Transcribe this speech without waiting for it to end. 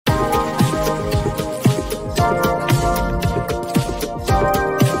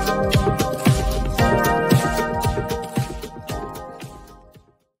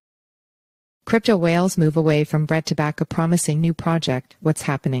Crypto whales move away from bread to back a promising new project. What's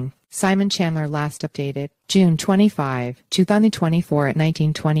happening? Simon Chandler last updated June 25, 2024 at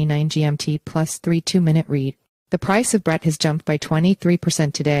 19:29 GMT plus 3 2-minute read. The price of bread has jumped by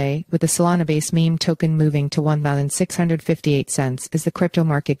 23% today, with the Solana-based meme token moving to 1,658 cents as the crypto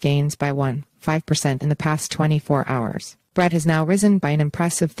market gains by 1.5% in the past 24 hours. Bread has now risen by an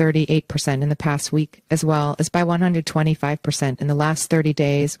impressive 38% in the past week, as well as by 125% in the last 30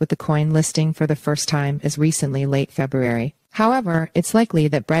 days, with the coin listing for the first time as recently late February. However, it's likely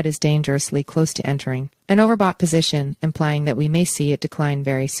that bread is dangerously close to entering an overbought position, implying that we may see it decline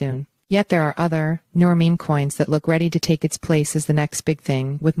very soon. Yet there are other, newer meme coins that look ready to take its place as the next big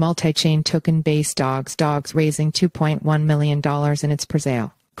thing, with multi-chain token Base Dawgz raising $2.1 million in its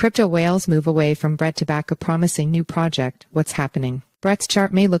presale. Crypto whales move away from bread to back a promising new project. What's happening? Brett's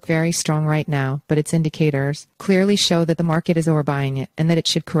chart may look very strong right now, but its indicators clearly show that the market is overbuying it and that it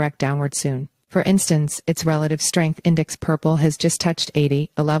should correct downward soon. For instance, its relative strength index purple has just touched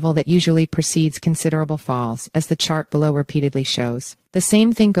 80, a level that usually precedes considerable falls, as the chart below repeatedly shows. The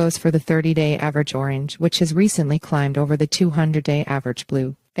same thing goes for the 30-day average orange, which has recently climbed over the 200-day average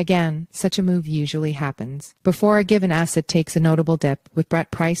blue. Again, such a move usually happens before a given asset takes a notable dip, with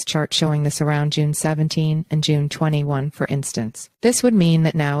Brett price chart showing this around June 17 and June 21, for instance. This would mean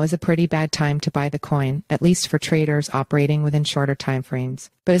that now is a pretty bad time to buy the coin, at least for traders operating within shorter timeframes.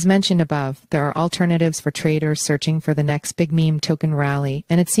 But as mentioned above, there are alternatives for traders searching for the next big meme token rally,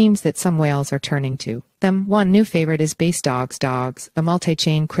 and it seems that some whales are turning to them. One new favorite is Base Dawgz, a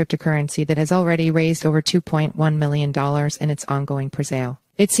multi-chain cryptocurrency that has already raised over $2.1 million in its ongoing presale.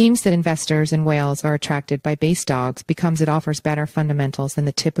 It seems that investors and whales are attracted by Base Dawgz because it offers better fundamentals than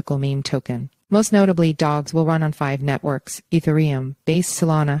the typical meme token. Most notably, Dawgz will run on 5 networks: ethereum, Base,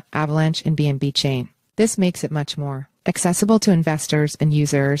 Solana, Avalanche, and BNB chain. This makes it much more accessible to investors and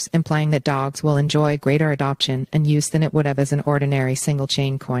users, implying that Dawgz will enjoy greater adoption and use than it would have as an ordinary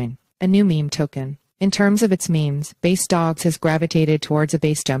single-chain coin. A new meme token. In terms of its memes, Base Dawgz has gravitated towards a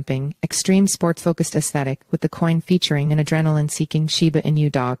base-jumping, extreme sports-focused aesthetic, with the coin featuring an adrenaline-seeking Shiba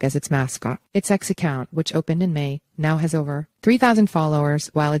Inu dog as its mascot. Its X account, which opened in May, now has over 3,000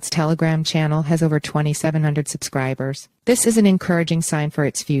 followers, while its Telegram channel has over 2,700 subscribers. This is an encouraging sign for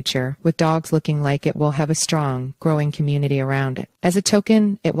its future, with Dawgz looking like it will have a strong, growing community around it. As a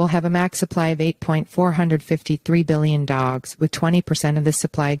token, it will have a max supply of 8.453 billion Dawgz, with 20% of this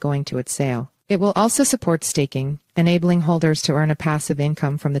supply going to its sale. It will also support staking, enabling holders to earn a passive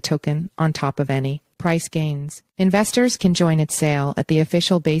income from the token on top of any price gains. Investors can join its sale at the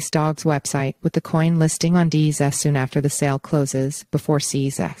official Base Dawgz website, with the coin listing on DZS soon after the sale closes, before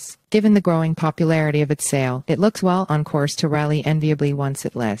CZS. Given the growing popularity of its sale, it looks well on course to rally enviably once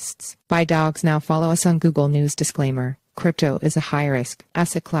it lists. Buy Dawgz now. Follow us on Google News. Disclaimer: crypto is a high-risk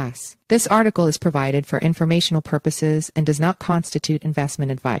asset class. This article is provided for informational purposes and does not constitute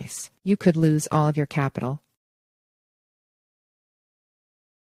investment advice. You could lose all of your capital.